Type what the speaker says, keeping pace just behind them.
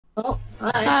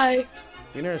Hi. Hi.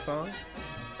 You know a song?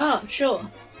 Oh, sure.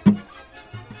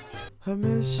 I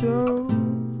miss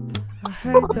you. I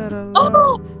hate that I left,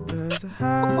 Oh! 'cause I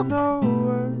had no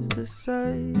words to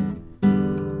say.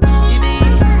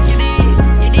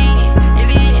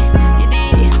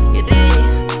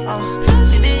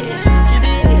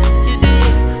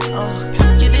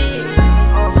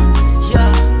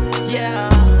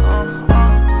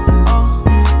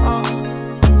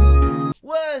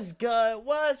 What's good?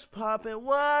 What's poppin'?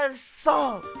 What's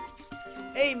up?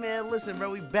 Hey man, listen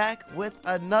bro, we back with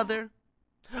another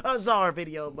Azar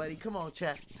video, buddy. Come on,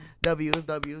 chat. W's.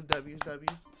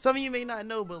 Some of you may not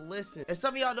know, but listen. And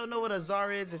some of y'all don't know what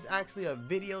Azar is. It's actually a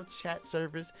video chat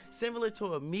service similar to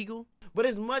Omegle, but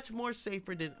it's much more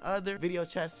safer than other video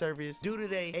chat services due to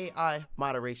the AI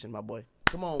moderation, my boy.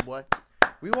 Come on, boy.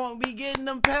 We won't be getting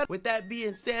them pet. With that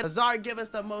being said, Azar give us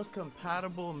the most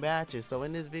compatible matches. So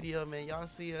in this video, man, y'all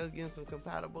see us getting some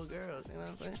compatible girls, you know what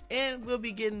I'm saying? And we'll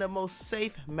be getting the most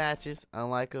safe matches,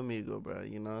 unlike Omegle, bro.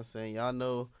 You know what I'm saying? Y'all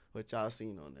know what y'all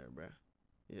seen on there, bro.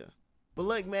 Yeah. But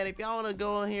look, man, if y'all want to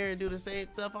go in here and do the same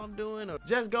stuff I'm doing, or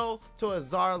just go to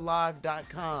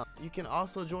azarlive.com. You can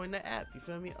also join the app, you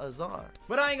feel me? Azar.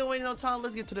 But I ain't gonna wait no time.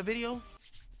 Let's get to the video.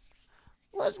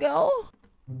 Let's go.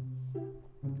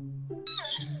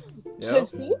 Yo.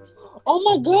 Oh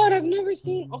my god, I've never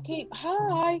seen. Okay,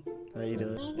 hi. How you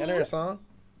doing? You know a song?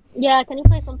 Yeah, can you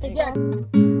play something? Yeah.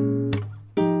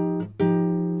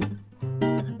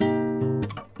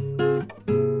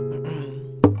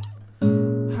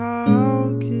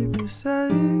 I'll keep you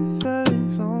safe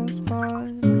as on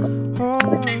spine.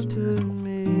 Hold to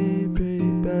me, pretty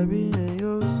baby, and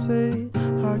you'll see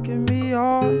I can be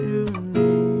all you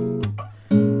need.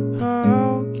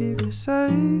 I'll keep you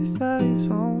safe as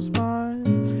on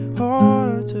spine.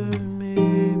 Hold her to me,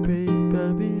 pretty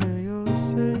baby, and you'll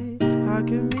see I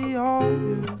can be all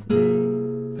you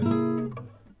need.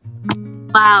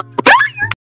 Wow.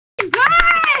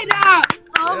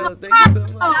 Yo, thank you so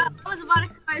much. I was about to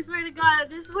cry. I swear to God,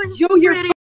 this was You're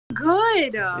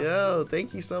good. Yo,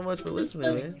 thank you so much for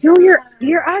listening, man. Yo,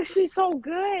 you're actually so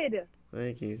good.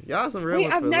 Thank you. Y'all some real Wait,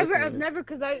 ones I've for never,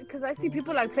 listening. cause I see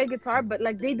people like play guitar, but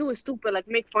like they do it stupid, like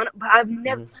make fun. But I've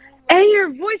never. And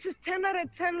your voice is 10 out of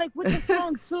 10, like with the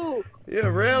song too. You're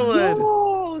a real one.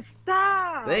 Yo,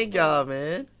 stop. Thank y'all,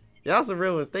 man. Y'all some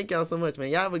real ones. Thank y'all so much, man.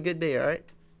 Y'all have a good day, all right?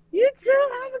 You too.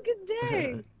 Have a good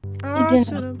day. I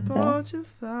should have bought you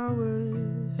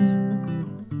flowers.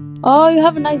 Oh, you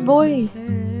have a nice voice.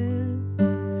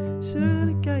 Should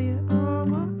have got you all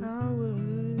my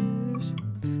hours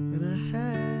when I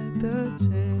had the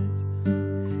chance.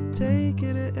 Take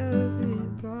it to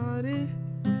everybody.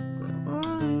 So I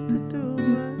wanted to do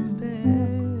was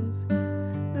dance.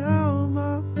 Now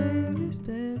my baby's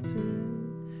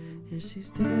dancing, and she's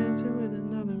dancing with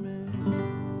another man.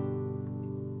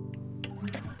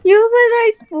 You have a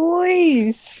nice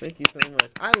voice. Thank you so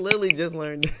much. I literally just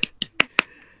learned.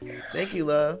 Thank you,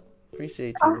 love.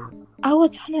 Appreciate you, man. I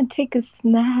was trying to take a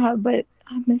snap, but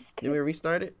I missed Can we it.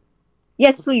 restart it?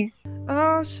 Yes, please.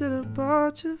 I should have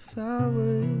bought you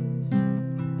flowers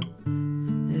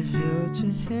and held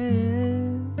your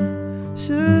hand.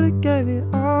 Should have gave you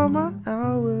all my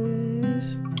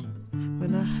hours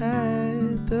when I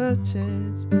had the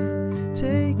chance.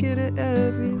 Take it to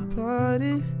every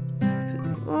party. So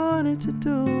you wanted to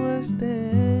do was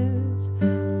dance.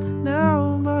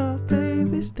 Now my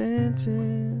baby's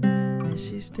dancing, and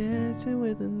she's dancing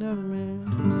with another man.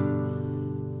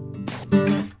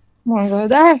 Oh my god,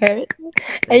 that hurt.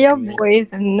 And your you, man. voice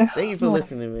and. Thank you for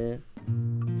listening, man.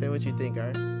 Tell me what you think, all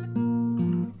right?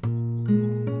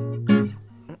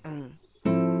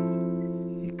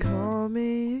 You call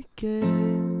me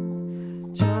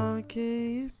again, drunk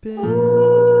in your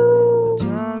Benz,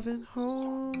 driving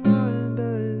home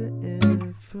under the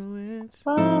influence.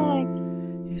 Bye.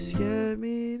 You scared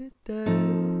me to death,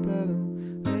 but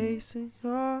I'm wasting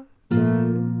your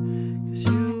breath, 'cause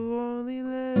you only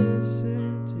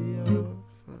listen to your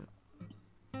friend.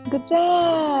 Good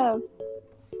job.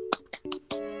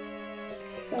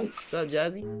 What's up,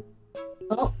 Jazzy?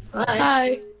 Oh, hi.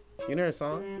 Hi. You know her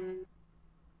song?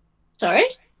 Sorry?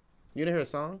 You know her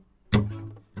song?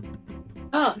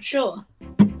 Oh, sure.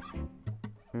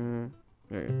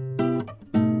 Alright.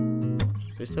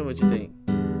 Just tell me what you think.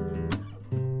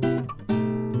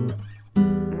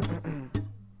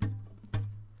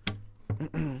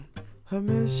 I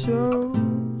miss you.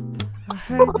 I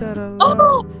hate that I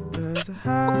left, 'cause I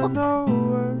had no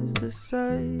words to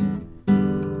say.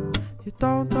 You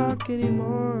don't talk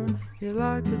anymore. You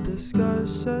like a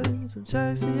discussion. I'm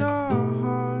chasing your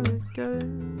heart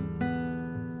again.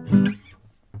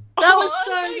 That was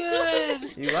so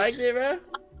good. You liked it, bro?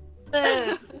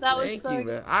 That was Thank so you,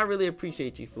 good. bro. I really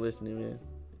appreciate you for listening, man.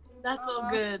 That's so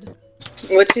good.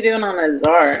 What you doing on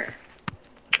Azar?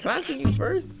 Can I see you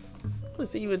first? I want to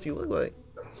see what you look like.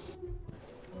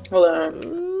 Hello.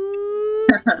 Ooh,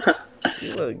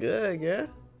 you look good, girl.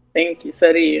 Thank you.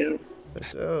 So do you. For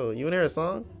sure. You want to hear a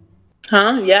song?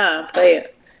 Huh? Yeah, play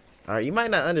it. All right, you might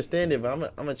not understand it, but I'm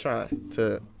gonna try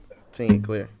to sing it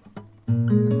clear.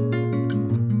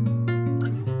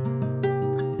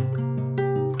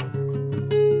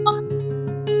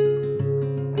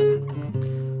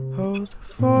 Oh, the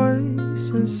voice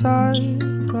inside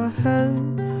my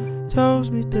head tells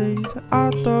me things that I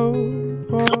don't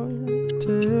want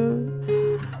to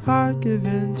hear. I give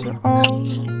in to all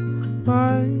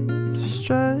my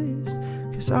stress,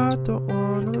 'cause I don't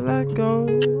wanna let go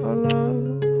of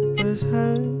lover's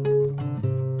hand.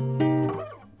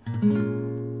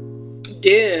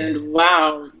 Dude,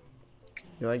 wow.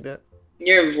 You like that?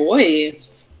 Your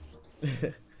voice.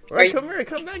 Right, come here,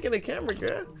 come back in the camera,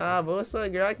 girl. But what's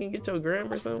up, girl? I can get your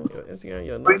gram or something, your Instagram,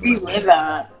 your number. Where do you live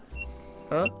at?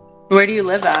 Huh? Where do you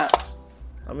live at?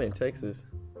 I'm in Texas.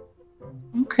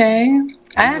 Okay.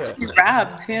 I Where you actually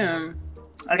rap too.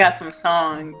 I got some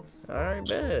songs. All right,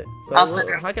 bet. So, I'll send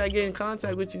her. how can I get in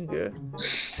contact with you, girl?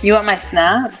 You want my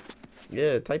snap?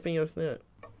 Yeah, type in your snap.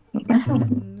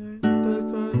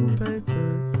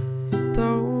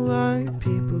 Don't like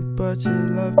people, but you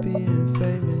love being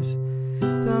famous.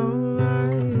 Don't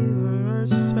like even hurt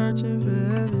searching for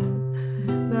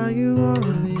heaven. Now you wanna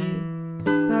leave.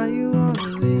 Now you wanna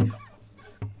leave.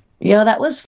 Yo, that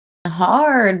was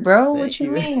hard, bro. What Thank you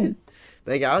you. mean?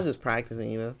 Thank you. I was just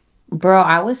practicing, you know. Bro,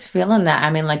 I was feeling that. I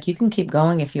mean, like, you can keep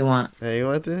going if you want. Hey, you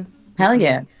want to? Hell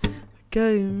yeah.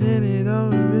 Gave you a minute on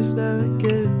the wrist, never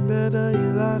getting better.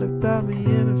 You lied about me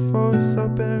in a force, so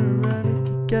panoramic,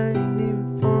 you can't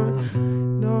even for it.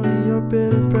 Knowing your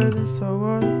bitter presence so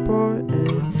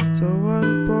unimportant, so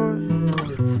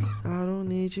unimportant. I don't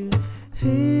need you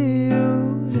here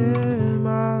in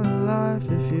my life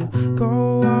if you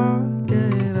go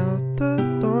walking out the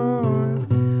door.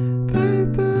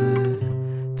 Baby,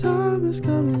 time is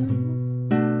coming.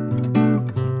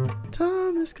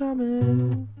 Time is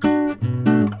coming.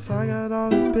 If I got all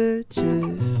the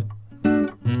bitches,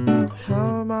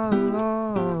 how am I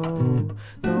alone?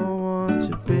 Don't want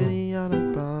your bitty on a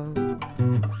bum.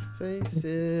 Face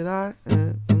it,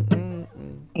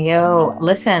 Yo,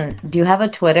 listen, do you have a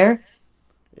Twitter?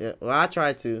 Yeah. Well, I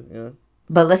try to. Yeah.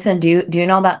 But listen, do you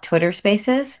know about Twitter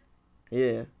Spaces?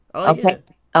 Yeah. Oh yeah. Okay.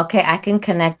 Okay, I can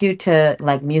connect you to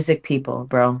like music people,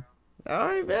 bro. All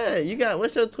right, man. You got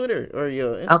what's your Twitter or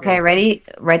your Okay, Instagram? ready?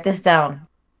 Write this down.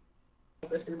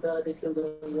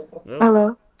 Nope.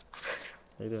 Hello.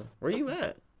 How you doing? Where you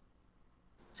at?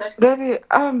 Baby,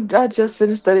 I just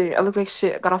finished studying. I look like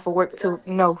shit. I got off of work too.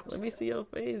 No. Let me see your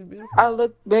face, beautiful. I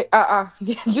look big.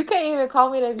 You can't even call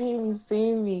me that if you even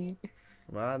seen me.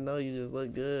 Well, I know you just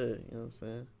look good. You know what I'm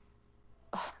saying?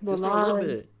 The Just for a little lines.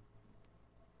 bit.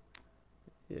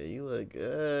 Yeah, you look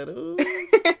good. Ooh.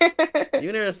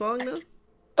 You hear a song now?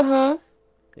 Uh-huh.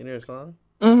 You hear a song?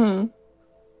 Mm-hmm.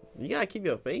 You gotta keep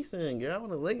your face in, girl. I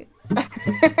wanna lick it.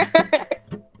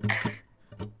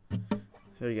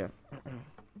 Here you go.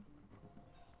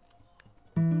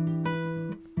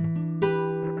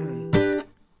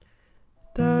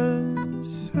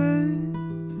 Dance with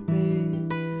me,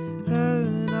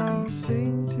 and I'll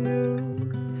sing to you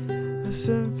a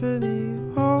symphony.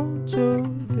 Won't you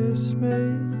kiss me?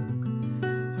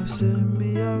 A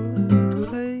symbiote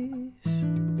place.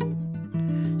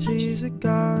 She's a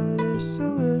goddess, a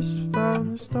wish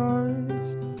from the stars.